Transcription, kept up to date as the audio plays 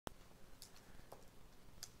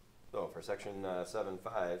for section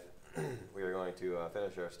 7.5, we are going to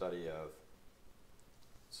finish our study of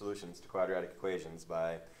solutions to quadratic equations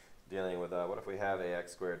by dealing with what if we have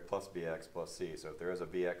ax squared plus bx plus c. So if there is a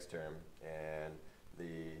bx term and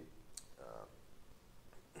the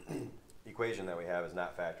equation that we have is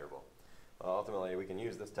not factorable. Ultimately, we can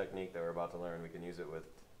use this technique that we're about to learn. We can use it with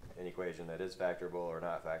an equation that is factorable or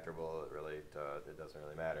not factorable. It doesn't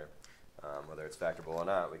really matter. Whether it's factorable or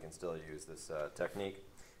not, we can still use this technique.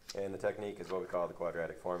 And the technique is what we call the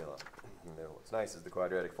quadratic formula. What's nice is the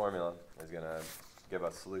quadratic formula is going to give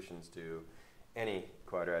us solutions to any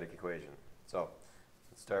quadratic equation. So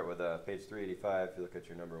let's start with page 385. If you look at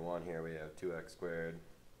your number 1 here, we have 2x squared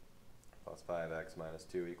plus 5x minus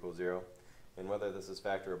 2 equals 0. And whether this is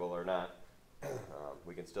factorable or not,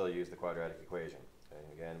 we can still use the quadratic equation.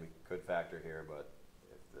 And again, we could factor here, but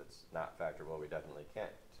if it's not factorable, we definitely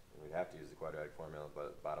can't. And we'd have to use the quadratic formula,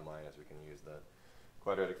 but bottom line is we can use the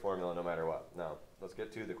quadratic formula no matter what. Now, let's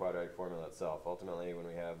get to the quadratic formula itself. Ultimately, when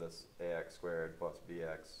we have this ax squared plus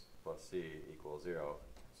bx plus c equals 0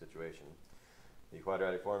 situation, the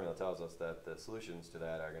quadratic formula tells us that the solutions to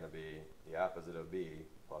that are going to be the opposite of b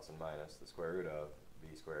plus and minus the square root of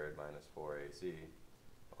b squared minus 4ac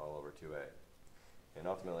all over 2a. And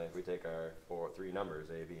ultimately, if we take our three numbers,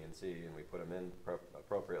 a, b, and c, and we put them in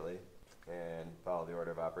appropriately and follow the order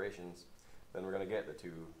of operations, then we're going to get the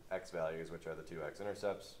two x values, which are the two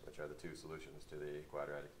x-intercepts, which are the two solutions to the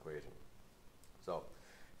quadratic equation. So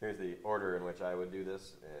here's the order in which I would do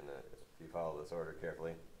this, and if you follow this order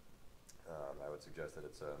carefully, I would suggest that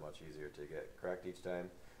it's much easier to get correct each time.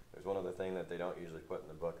 There's one other thing that they don't usually put in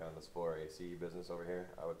the book on this 4AC business over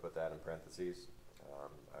here. I would put that in parentheses.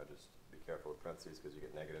 I would just be careful with parentheses because you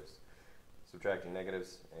get negatives, subtracting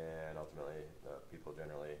negatives, and ultimately people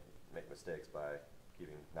generally make mistakes by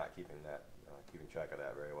not keeping track of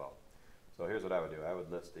that very well. So here's what I would do. I would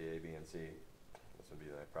list the a, b, and c. This would be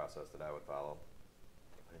the process that I would follow.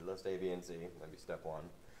 I'd list a, b, and c. That'd be step 1.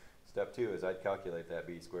 Step 2 is I'd calculate that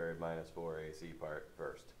b squared minus 4ac part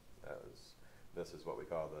first. This is what we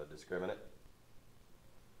call the discriminant.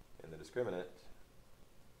 And the discriminant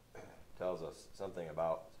tells us something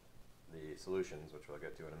about the solutions, which we'll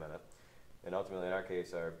get to in a minute. And ultimately, in our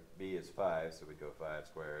case, our b is 5, so we'd go 5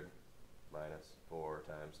 squared minus 4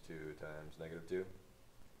 times 2 times negative 2.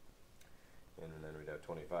 And then we'd have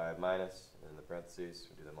 25 minus, in the parentheses,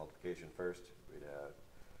 we do the multiplication first, we'd have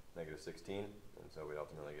negative 16, and so we'd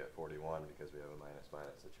ultimately get 41 because we have a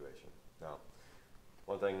minus-minus situation. Now,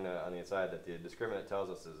 one thing on the inside that the discriminant tells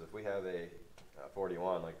us is if we have a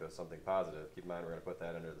 41, like there's something positive, keep in mind we're going to put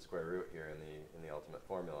that under the square root here in the ultimate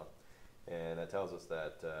formula. And that tells us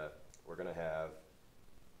that we're going to have,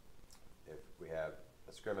 if we have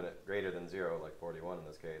a discriminant greater than 0, like 41 in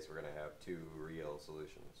this case, we're going to have two real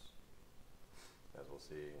solutions, as we'll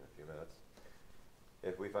see in a few minutes.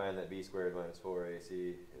 If we find that b squared minus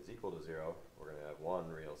 4ac is equal to 0, we're going to have one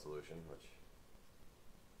real solution, which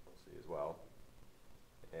we'll see as well.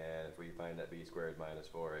 And if we find that b squared minus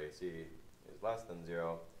 4ac is less than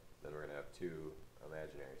 0, then we're going to have two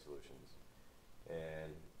imaginary solutions.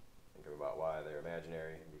 And think about why they're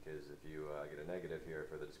imaginary, because if you get a negative here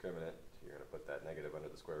for the discriminant, you're going to put that negative under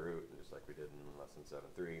the square root, and just like we did in lesson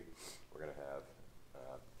 7.3, we're going to have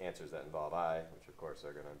answers that involve I, which of course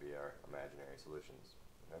are going to be our imaginary solutions.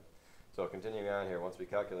 Okay? So continuing on here, once we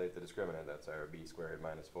calculate the discriminant, that's our b squared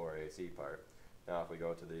minus 4ac part. Now if we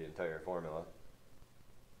go to the entire formula,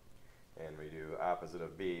 and we do opposite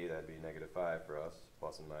of b, that'd be negative 5 for us,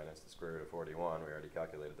 plus and minus the square root of 41. We already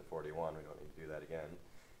calculated the 41, we don't need to do that again.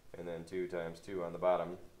 And then 2 times 2 on the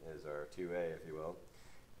bottom is our 2a, if you will.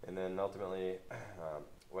 And then ultimately,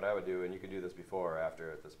 what I would do, and you can do this before or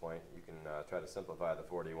after at this point, you can try to simplify the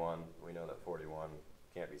 41. We know that 41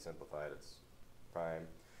 can't be simplified, it's prime.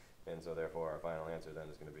 And so therefore our final answer then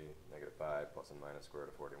is going to be negative 5 plus and minus square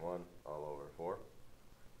root of 41 all over 4.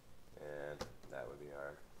 And that would be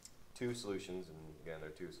our two solutions, and again they're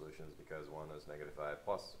two solutions because one is negative 5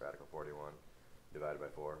 plus radical 41 divided by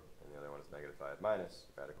 4, and the other one is negative 5 minus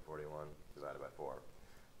radical 41 divided by 4.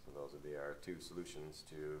 So those would be our two solutions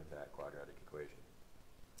to that quadratic equation.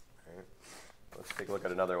 All right. Let's take a look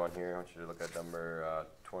at another one here. I want you to look at number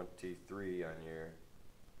 23 on your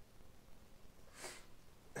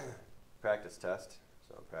practice test.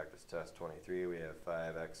 So practice test 23, we have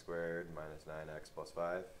 5x squared minus 9x plus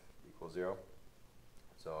 5 equals 0.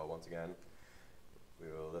 So once again, we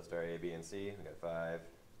will list our a, b, and c. We got 5,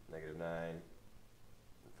 negative 9, and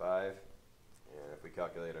 5. And if we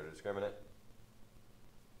calculate our discriminant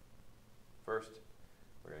first,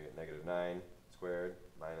 we're going to get negative 9 squared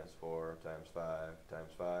minus 4 times 5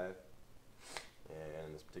 times 5. And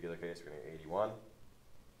in this particular case, we're going to get 81.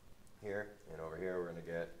 here, and over here we're going to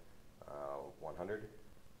get 100.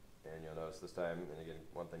 And you'll notice this time, and again,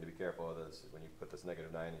 one thing to be careful of is when you put this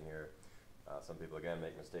 -9 in here, some people again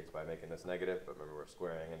make mistakes by making this negative, but remember we're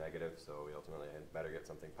squaring a negative, so we ultimately better get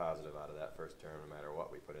something positive out of that first term no matter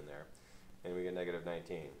what we put in there. And we get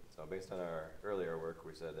 -19. So based on our earlier work,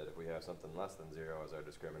 we said that if we have something less than 0 as our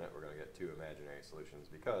discriminant, we're going to get two imaginary solutions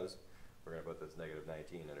because we're going to put this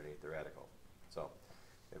 -19 underneath the radical. So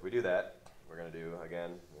if we do that, we're going to do,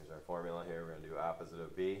 again, here's our formula here, we're going to do opposite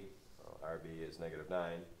of b. So RB is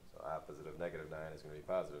 -9. So opposite of -9 is going to be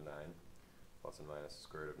 +9, plus and minus the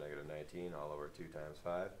square root of -19 all over 2 times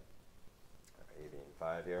 5, a being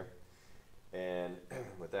 5 here. And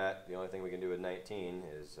with that, the only thing we can do with 19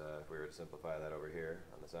 is if we were to simplify that over here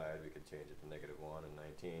on the side, we could change it to -1 and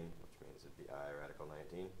 19, which means it'd be I radical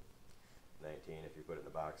 19. 19, if you put it in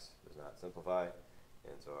the box, does not simplify,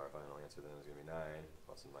 and so our final answer then is going to be 9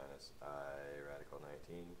 plus and minus I radical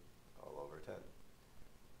 19 all over 10.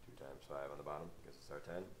 2 times 5 on the bottom gives us our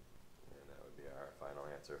 10, and that would be our final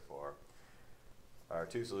answer for our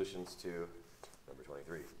two solutions to number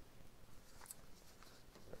 23.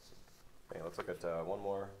 Okay, let's look at one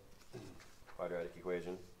more quadratic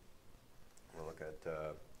equation. We'll look at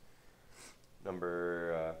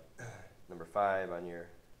number 5 on your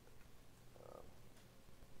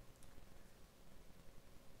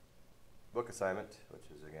book assignment, which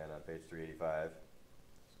is again on page 385.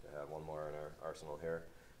 Just to have one more in our arsenal here.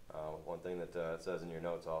 One thing that it says in your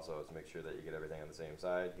notes also is to make sure that you get everything on the same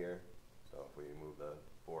side here. So if we move the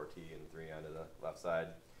 4t and 3 onto the left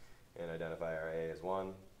side and identify our a as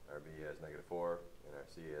 1, our b as -4, and our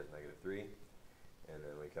c as -3, and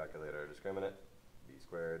then we calculate our discriminant, b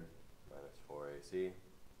squared minus 4ac.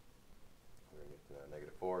 We're going to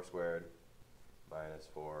get -4 squared minus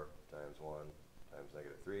 4 times 1 times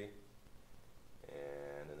 -3.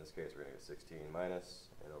 And in this case, we're going to get 16 minus,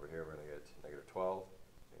 and over here we're going to get -12,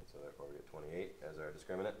 and so therefore we get 28 as our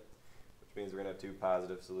discriminant, which means we're going to have two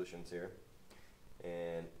positive solutions here.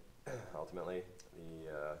 And ultimately,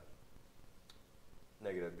 the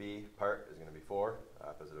negative b part is going to be 4,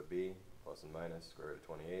 opposite of b, plus and minus, square root of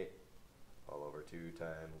 28, all over 2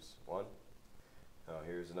 times 1. Now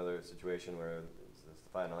here's another situation where is this the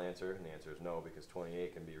final answer, and the answer is no, because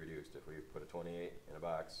 28 can be reduced. If we put a 28 in a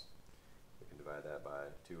box, we can divide that by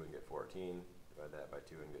 2 and get 14, divide that by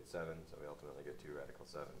 2 and get 7, so we ultimately get 2 radical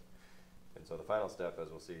 7. And so the final step, as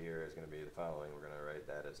we'll see here, is going to be the following. We're going to write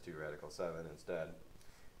that as 2 radical 7 instead.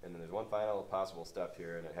 And then there's one final possible step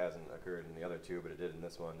here, and it hasn't occurred in the other two, but it did in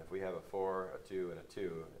this one. If we have a 4, a 2, and a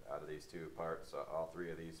 2 out of these two parts, all three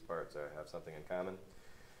of these parts have something in common,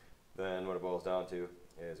 then what it boils down to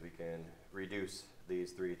is we can reduce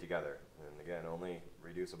these three together. And again, only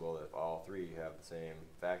reducible if all three have the same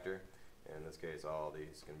factor. And in this case, all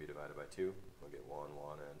these can be divided by 2. We'll get 1,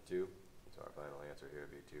 1, and 2. So our final answer here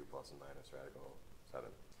would be 2 plus and minus radical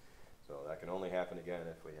 7. So that can only happen again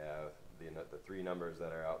if we have the three numbers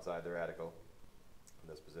that are outside the radical,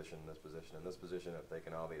 this position, this position, and this position. If they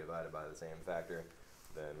can all be divided by the same factor,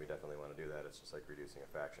 then we definitely want to do that. It's just like reducing a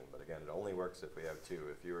fraction. But again, it only works if we have 2.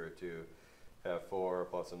 If you were to have 4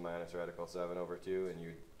 plus and minus radical 7 over 2 and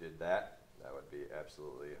you did that, that would be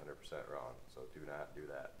absolutely 100% wrong. So do not do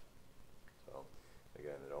that. So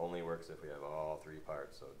again, it only works if we have all three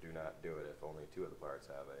parts. So do not do it if only 2 of the parts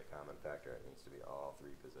have a common factor. It needs to be all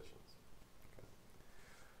 3 positions.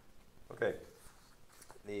 Okay.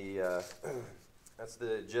 That's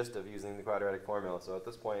the gist of using the quadratic formula. So at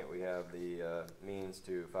this point, we have the means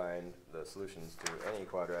to find the solutions to any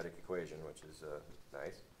quadratic equation, which is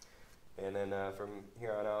nice. And then from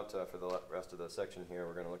here on out, for the rest of the section here,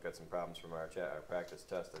 we're going to look at some problems from our practice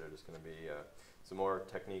test that are just going to be some more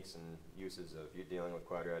techniques and uses of dealing with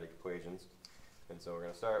quadratic equations. And so we're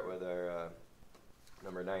going to start with our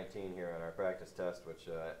number 19 here on our practice test, which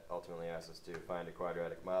ultimately asks us to find a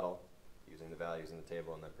quadratic model using the values in the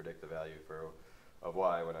table and then predict the value of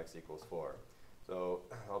y when x equals 4. So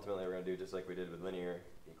ultimately we're going to do just like we did with linear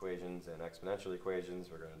equations and exponential equations.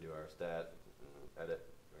 We're going to do our stat and edit.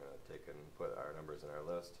 We're going to take and put our numbers in our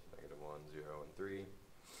list, -1, 0, and 3,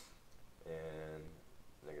 and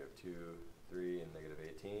 -2, 3, and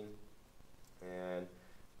 -18. And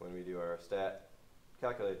when we do our stat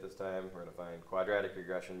calculate this time, we're going to find quadratic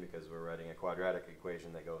regression because we're writing a quadratic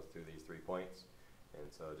equation that goes through these 3 points. And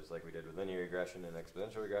so just like we did with linear regression and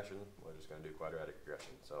exponential regression, we're just going to do quadratic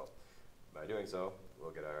regression. So by doing so,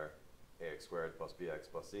 we'll get our ax squared plus bx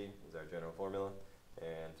plus c is our general formula.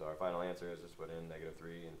 And so our final answer is just put in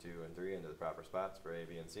 -3 and 2 and 3 into the proper spots for a,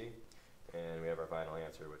 b, and c. And we have our final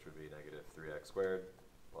answer, which would be -3x squared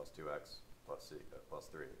plus 2x plus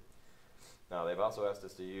 3. Now they've also asked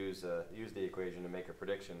us to use the equation to make a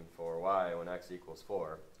prediction for y when x equals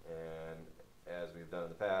 4, and as we've done in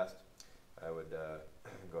the past, I would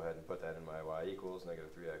go ahead and put that in my y equals negative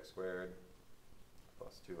 3x squared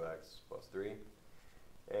plus 2x plus 3,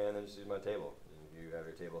 and then just use my table. And if you have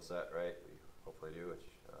your table set right, we hopefully do, which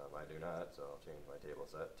I do not, so I'll change my table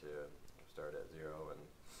set to start at 0 and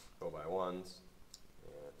go by ones.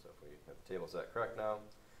 And so if we have the table set correct now,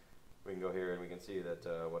 we can go here and we can see that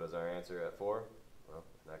what is our answer at 4? Well,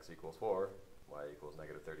 x equals 4, y equals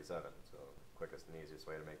negative 37. So quickest and easiest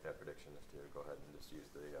way to make that prediction is to go ahead and just use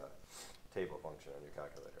the table function on your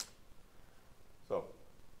calculator. So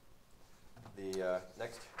the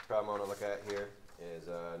next problem I want to look at here is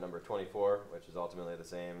number 24, which is ultimately the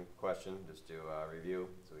same question, just to review.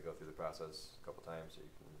 So we go through the process a couple times so you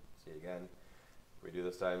can see it again. We do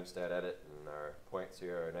this time stat edit, and our points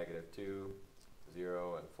here are negative 2,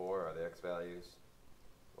 0, and 4 are the x values.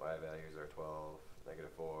 Y values are 12,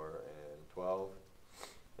 negative 4, and 12.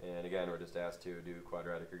 And again, we're just asked to do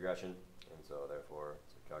quadratic regression, and so therefore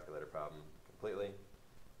it's a calculator problem completely.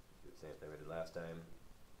 Do the same thing we did last time.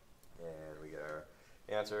 And we get our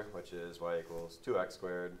answer, which is y equals 2x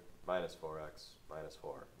squared minus 4x minus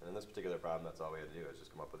 4. And in this particular problem, that's all we had to do is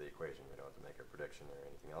just come up with the equation. We don't have to make a prediction or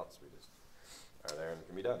anything else. We just are there and it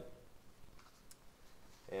can be done.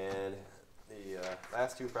 And the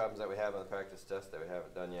last two problems that we have on the practice test that we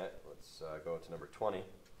haven't done yet, let's go to number 20.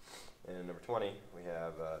 And in number 20, we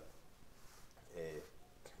have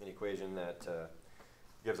an equation that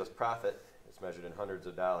gives us profit. It's measured in hundreds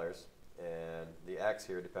of dollars. And the x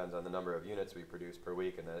here depends on the number of units we produce per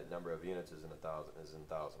week, and that number of units is in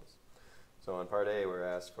thousands. So in part A, we're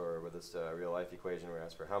asked for, with this real life equation, we're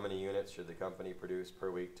asked for how many units should the company produce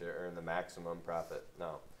per week to earn the maximum profit.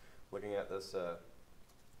 Now, looking at this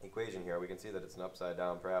equation here, we can see that it's an upside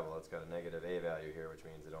down parabola. It's got a negative a value here, which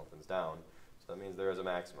means it opens down. So that means there is a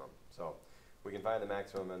maximum. So we can find the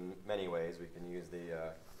maximum in many ways. We can use we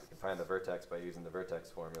can find the vertex by using the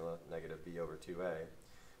vertex formula, negative b over 2a.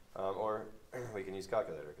 Or we can use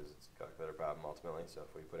calculator because it's a calculator problem ultimately. So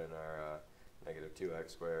if we put in our negative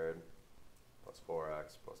 2x squared plus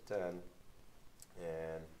 4x plus 10,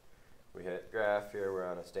 and we hit graph here, we're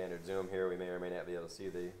on a standard zoom here. We may or may not be able to see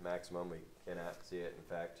the maximum. We cannot see it, in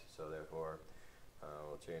fact, so therefore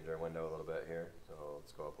we'll change our window a little bit here. So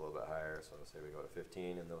let's go up a little bit higher. So let's say we go to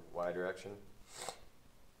 15 in the y direction.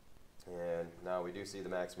 And now we do see the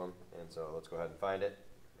maximum, and so let's go ahead and find it.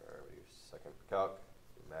 Or we use second calc.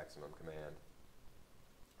 Maximum command.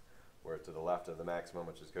 We're to the left of the maximum,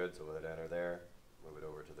 which is good, so we'll hit enter there. Move it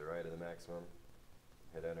over to the right of the maximum.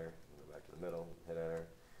 Hit enter. Go back to the middle. Hit enter.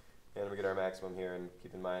 And we get our maximum here, and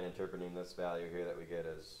keep in mind interpreting this value here that we get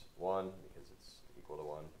as 1 because it's equal to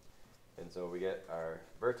 1. And so we get our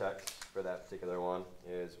vertex for that particular one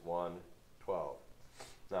is 1, 12.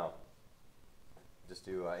 Now, just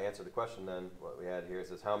to answer the question then, what we had here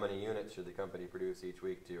says how many units should the company produce each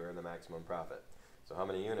week to earn the maximum profit? So how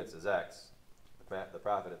many units is x? The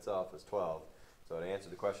profit itself is 12. So to answer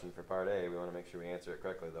the question for part A, we want to make sure we answer it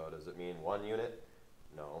correctly though. Does it mean 1 unit?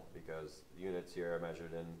 No, because units here are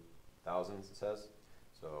measured in thousands, it says.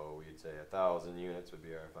 So we'd say 1,000 units would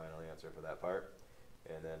be our final answer for that part.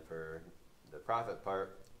 And then for the profit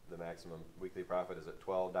part, the maximum weekly profit is at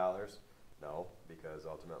 $12. No, because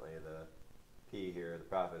ultimately the P here, the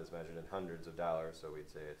profit, is measured in hundreds of dollars, so we'd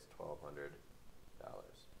say it's $1,200.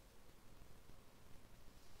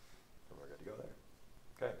 And we're good to go there.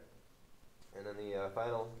 Okay. And then the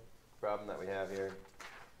final problem that we have here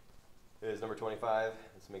is number 25.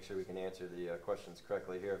 Let's make sure we can answer the questions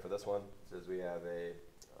correctly here for this one. It says we have a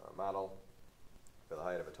model for the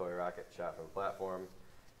height of a toy rocket shot from a platform,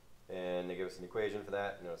 and they give us an equation for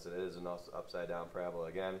that. Notice that it is an upside down parabola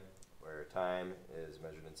again, where time is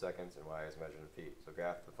measured in seconds and y is measured in feet. So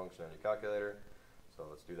graph the function on your calculator. So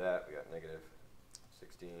let's do that. We got negative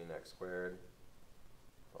 16x squared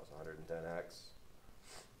plus 110x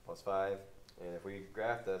plus 5. And if we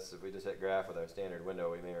graph this, if we just hit graph with our standard window,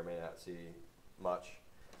 we may or may not see much.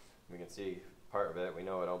 We can see part of it. We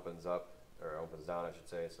know it opens up, or opens down I should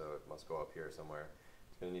say, so it must go up here somewhere.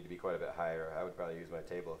 It's going to need to be quite a bit higher. I would probably use my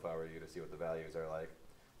table if I were you to see what the values are like.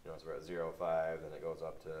 You know, so we're at 0, 5, then it goes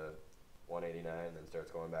up to 189, then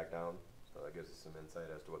starts going back down. So that gives us some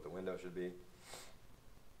insight as to what the window should be.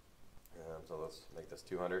 So let's make this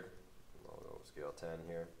 200. We'll go scale 10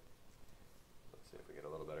 here. Let's see if we get a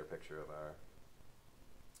little better picture of our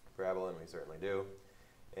parabola, and we certainly do.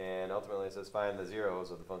 And ultimately it says find the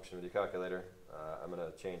zeros of the function with your calculator. I'm going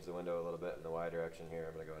to change the window a little bit in the y direction here.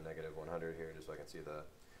 I'm going to go negative 100 here just so I can see the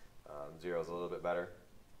zeros a little bit better.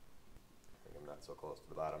 I think I'm not so close to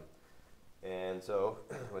the bottom. And so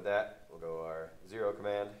with that, we'll go our 0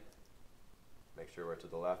 command, make sure we're to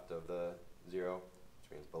the left of the 0,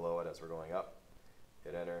 which means below it as we're going up.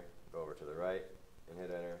 Hit enter, go over to the right and hit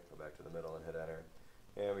enter, go back to the middle and hit enter.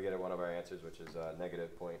 And we get one of our answers, which is negative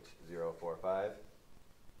 0.045.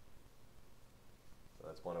 So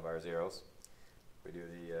that's one of our zeros. We do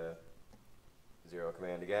the 0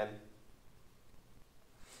 command again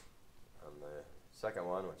on the second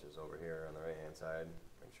one, which is over here on the right hand side.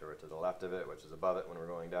 Make sure we're to the left of it, which is above it when we're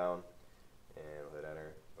going down. And we'll hit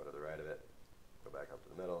enter, go to the right of it, go back up to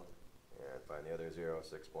the middle, and find the other 0,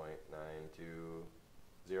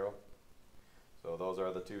 6.920. So those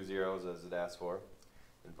are the 2 zeros as it asks for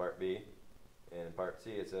in part B. And in part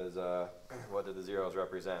C it says, what do the zeros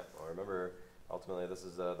represent? Well, remember, ultimately this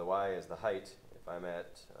is the y is the height. If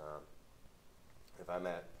I'm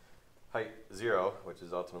at height 0, which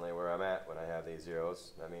is ultimately where I'm at when I have these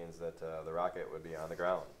zeros, that means that the rocket would be on the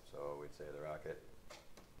ground. So we'd say the rocket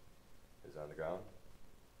is on the ground.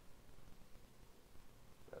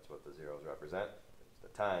 That's what the zeros represent. It's the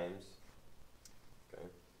times. Okay, I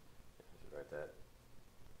should write that,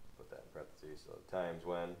 put that in parentheses. So times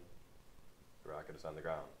when the rocket is on the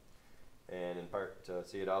ground. And in part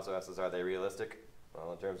C, it also asks us, are they realistic?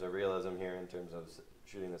 Well, in terms of realism here, in terms of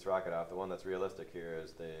shooting this rocket off, the one that's realistic here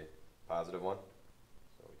is the positive one.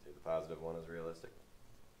 So we say the positive one is realistic,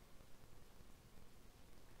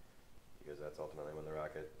 because that's ultimately when the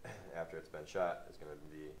rocket, after it's been shot, is going to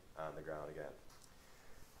be on the ground again.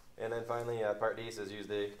 And then finally, part D says use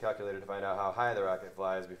the calculator to find out how high the rocket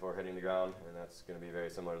flies before hitting the ground, and that's going to be very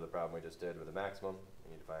similar to the problem we just did with the maximum.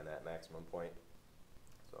 We need to find that maximum point.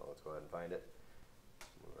 So let's go ahead and find it.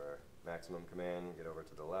 Move our maximum command, get over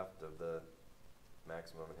to the left of the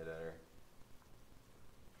maximum and hit enter.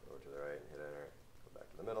 Go over to the right and hit enter. Go back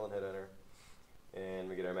to the middle and hit enter. And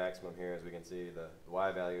we get our maximum here. As we can see, the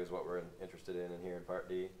y value is what we're interested in here in part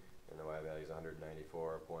D, and the y value is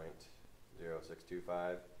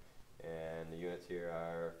 194.0625. And the units here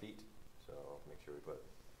are feet, so make sure we put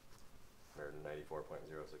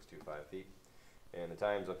 194.0625 feet. And the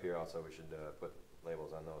times up here also, we should put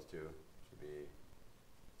labels on those too. Should be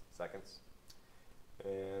seconds.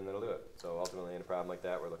 And that'll do it. So ultimately in a problem like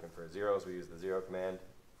that, we're looking for zeros, we use the 0 command.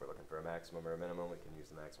 If we're looking for a maximum or a minimum, we can use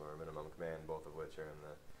the maximum or minimum command, both of which are in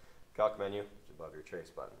the calc menu, which is above your trace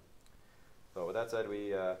button. So with that said,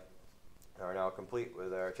 we are now complete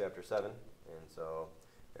with our chapter 7, and so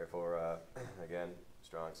therefore, again,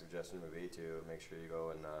 strong suggestion would be to make sure you go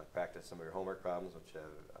and practice some of your homework problems, which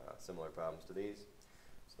have similar problems to these,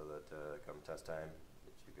 so that come test time,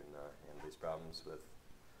 that you can handle these problems with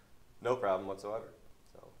no problem whatsoever.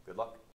 So good luck.